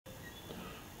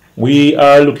We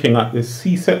are looking at the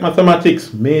CSEC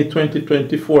Mathematics May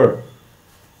 2024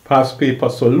 past paper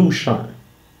solution,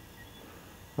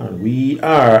 and we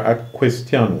are at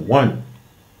question 1.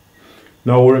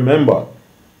 Now remember,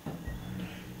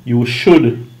 you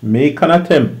should make an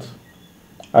attempt,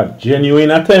 a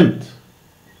genuine attempt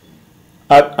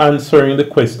at answering the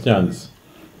questions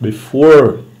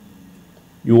before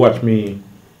you watch me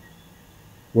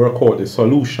work out the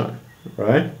solution,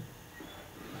 right?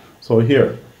 So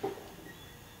here,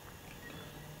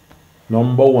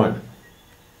 number 1A.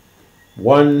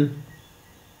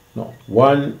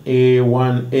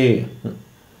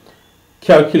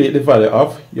 Calculate the value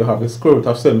of, you have the square root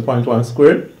of 7.1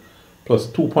 squared plus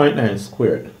 2.9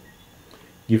 squared.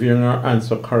 Giving your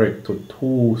answer correct to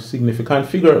two significant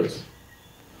figures.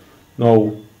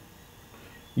 Now,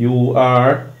 you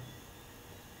are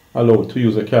allowed to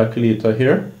use a calculator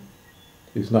here.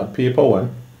 It's not paper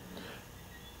one.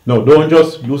 No, don't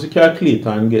just use a calculator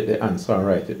and get the answer and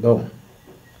write it down.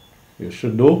 You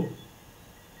should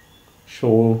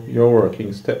show your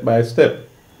working step by step.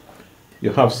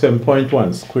 You have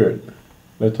 7.1 squared.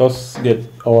 Let us get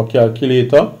our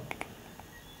calculator,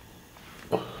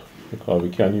 because we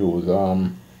can use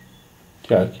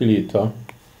calculator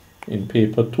in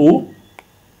paper 2.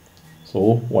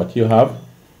 So what you have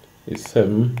is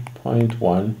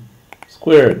 7.1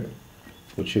 squared,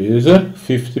 which is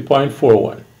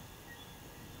 50.41.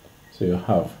 So you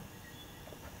have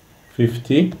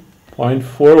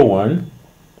 50.41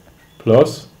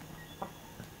 plus,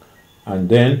 and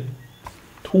then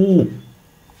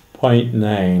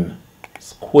 2.9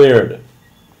 squared,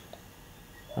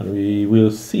 and we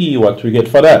will see what we get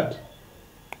for that.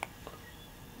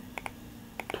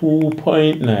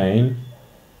 2.9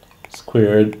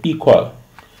 squared equal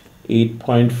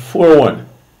 8.41.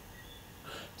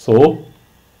 So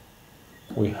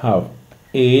we have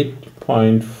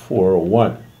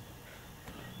 8.41.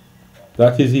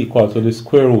 That is equal to the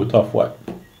square root of what?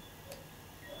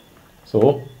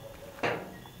 So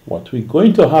what we're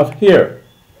going to have here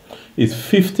is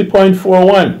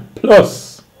 50.41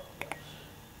 plus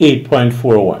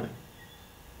 8.41.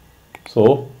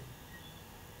 So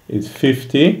it's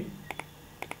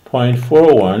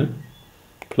 50.41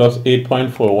 plus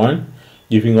 8.41,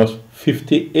 giving us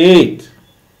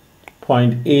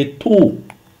 58.82.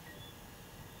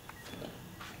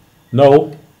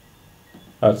 Now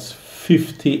that's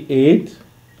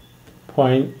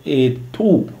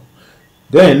 58.82.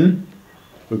 Then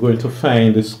we're going to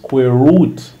find the square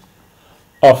root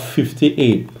of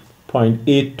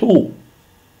 58.82.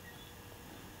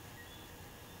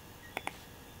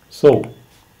 So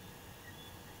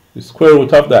the square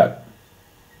root of that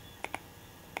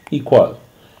equal,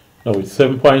 now it's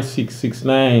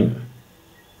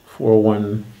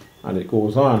 7.66941, and it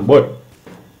goes on, but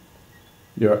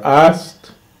you're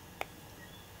asked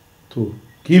to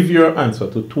give your answer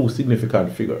to two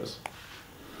significant figures.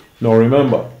 Now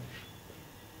remember,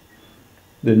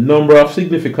 the number of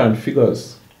significant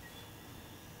figures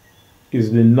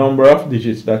is the number of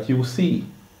digits that you see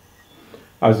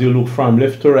as you look from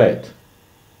left to right,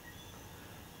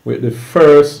 with the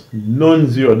first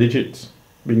non-zero digit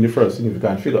being the first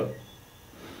significant figure.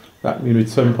 That means with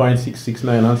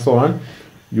 7.669 and so on,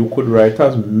 you could write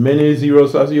as many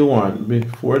zeros as you want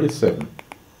before the 7.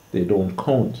 They don't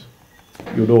count.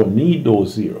 You don't need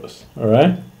those zeros,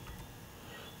 alright?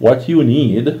 What you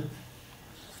need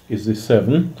is the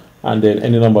 7 and then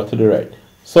any number to the right.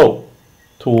 So,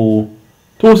 to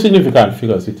two significant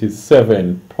figures, it is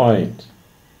 7 point.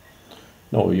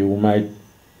 Now, you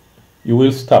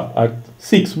will stop at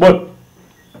 6, but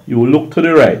you will look to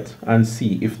the right and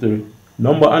see if the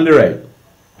number on the right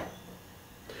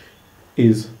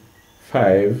is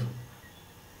 5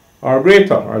 or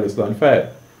greater or less than 5.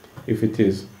 If it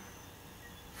is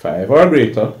 5 or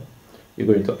greater, you're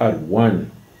going to add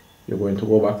 1. You're going to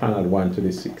go back and add 1 to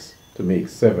the 6 to make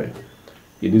 7.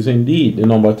 It is indeed the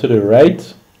number to the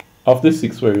right of the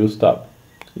 6 where you stop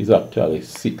is actually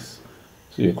 6.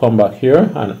 So you come back here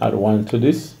and add 1 to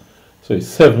this. So it's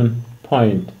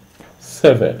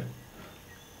 7.7.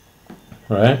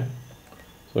 Right?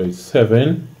 So it's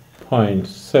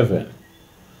 7.7.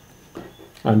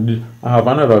 And I have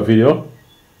another video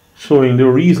showing the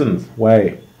reasons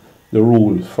why the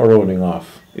rule for rounding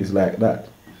off is like that.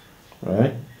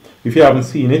 Right? If you haven't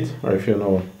seen it, or if you're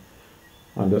not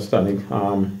understanding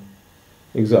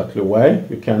exactly why,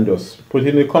 you can just put it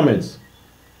in the comments.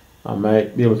 I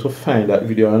might be able to find that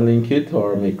video and link it,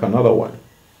 or make another one.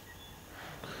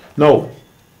 Now,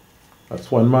 that's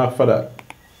 1 mark for that.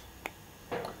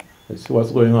 Let's see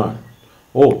what's going on.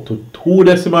 Oh, to 2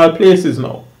 decimal places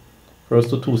now.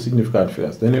 First to 2 significant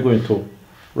figures. Then you're going to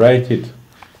write it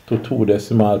to 2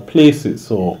 decimal places.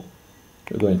 So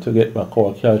we're going to get back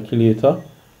our calculator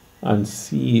and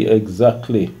see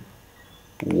exactly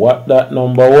what that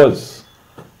number was.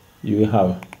 You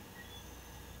have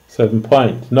 7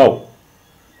 point. Now,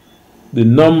 the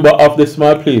number of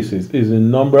decimal places is the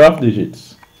number of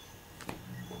digits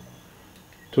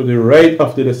to the right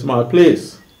of the decimal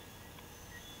place.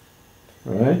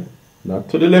 Alright? Not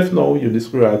to the left now, you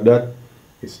disregard that.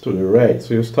 It's to the right.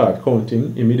 So you start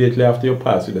counting immediately after you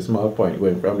pass the decimal point,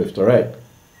 going from left to right.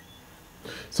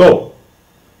 So,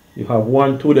 you have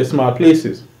 1, 2 decimal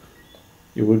places.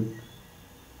 You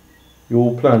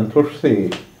plan to say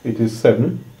it is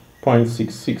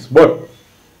 7.66, but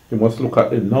you must look at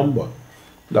the number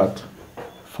that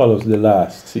follows the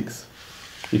last 6.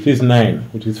 It is 9,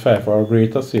 which is 5 or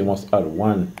greater, so you must add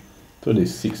 1 to the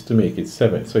 6 to make it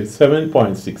 7. So it's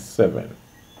 7.67.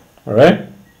 Alright?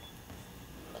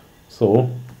 So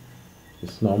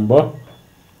this number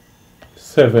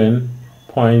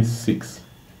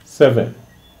 7.67.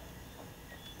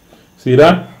 See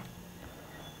that?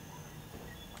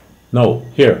 Now,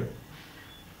 here.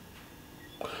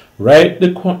 Write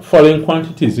the following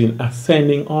quantities in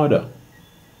ascending order.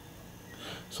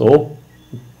 So,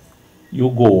 you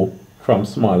go from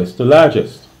smallest to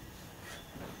largest.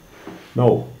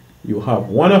 Now, you have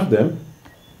one of them.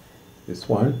 This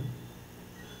one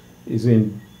is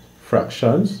in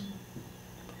fractions.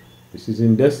 This is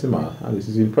in decimal, and this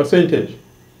is in percentage.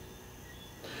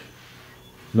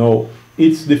 Now,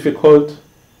 it's difficult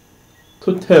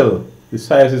to tell the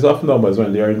sizes of numbers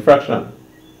when they are in fraction,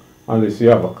 unless you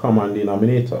have a common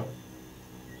denominator.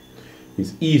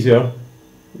 It's easier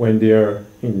when they are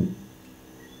in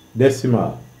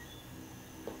decimal,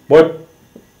 but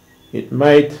it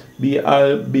might be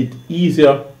a bit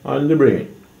easier on the brain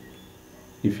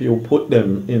if you put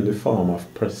them in the form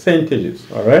of percentages.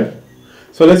 Alright,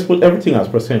 so let's put everything as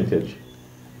percentage.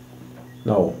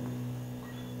 Now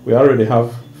we already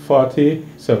have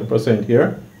 47%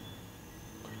 here.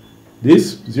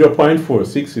 This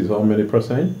 0.46 is how many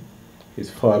percent? It's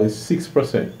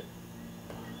 46%.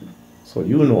 So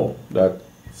you know that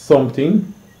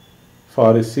something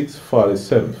 46,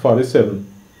 47. 47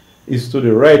 is to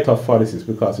the right of 46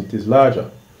 because it is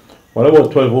larger. What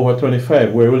about 12 over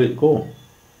 25? Where will it go?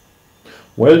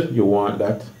 Well, you want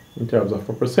that in terms of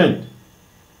a percent.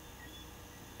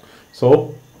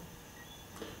 So,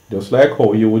 just like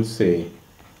how you would say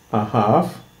a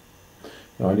half,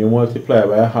 when you multiply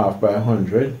by a half by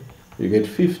 100, you get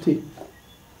 50.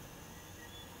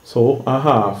 So, a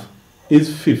half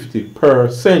is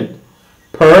 50%.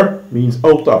 Per means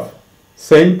out of.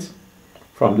 Cent,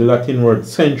 from the Latin word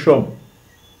centrum,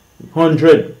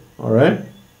 100. Alright?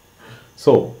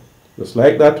 So, just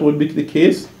like that would be the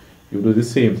case, you do the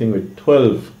same thing with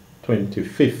 12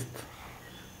 25th.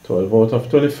 12 out of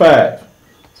 25.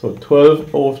 So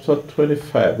 12 out of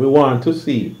 25. We want to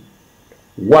see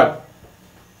what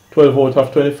 12 out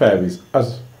of 25 is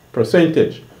as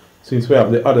percentage, since we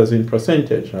have the others in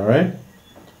percentage. Alright?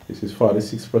 This is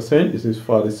 46%, this is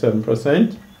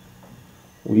 47%.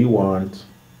 We want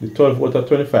the 12 out of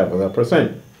 25 as a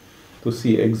percent to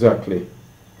see exactly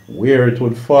where it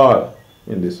would fall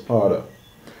in this order.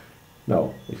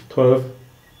 Now, if 12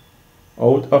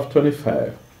 out of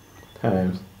 25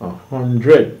 times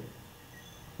 100,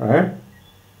 right?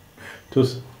 To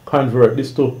convert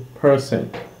this to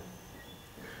percent.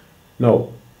 Now,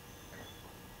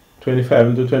 25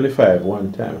 into 25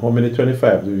 one time. How many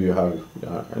 25 do you have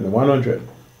in 100?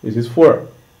 This is 4.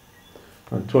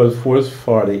 And 12 4 is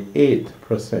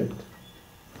 48%.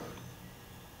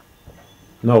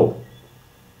 Now,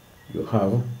 you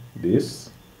have this,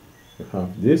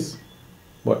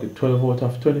 but the 12 out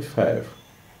of 25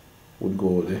 would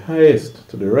go the highest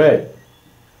to the right.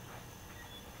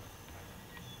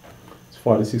 It's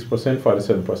 46%,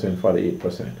 47%,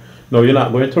 48%. Now, you're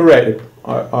not going to write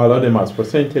all of them as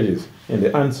percentages in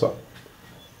the answer.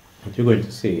 What you're going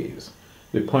to say is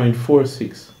the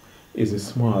 0.46 is the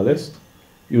smallest.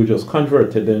 You just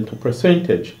converted them to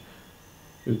percentage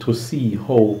to see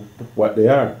what they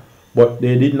are. But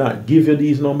they did not give you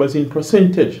these numbers in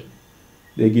percentage.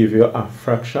 They give you a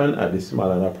fraction, a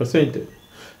decimal, and a percentage.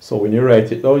 So when you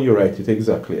write it down, you write it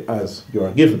exactly as you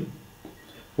are given.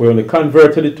 We only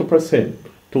converted it to percent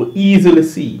to easily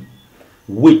see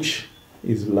which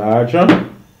is larger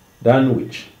than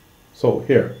which. So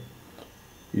here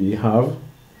we have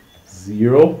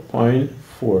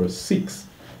 0.46,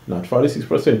 not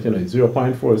 46%, it's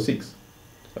 0.46.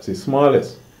 That's the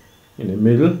smallest. In the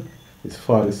middle is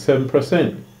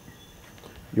 47%.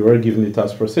 You are given it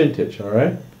as percentage,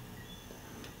 alright?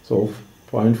 So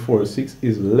 0.46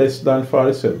 is less than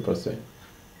 47%.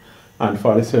 and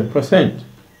 47%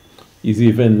 is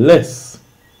even less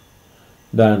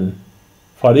than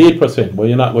 48%, but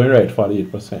you're not going to write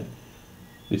 48%.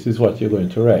 This is what you're going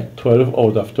to write, 12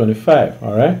 out of 25,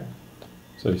 all right?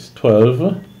 So it's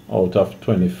 12 out of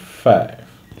 25.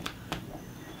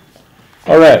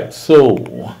 All right,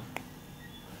 so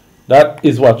that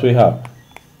is what we have.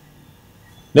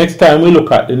 Next time we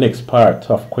look at the next part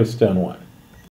of question 1.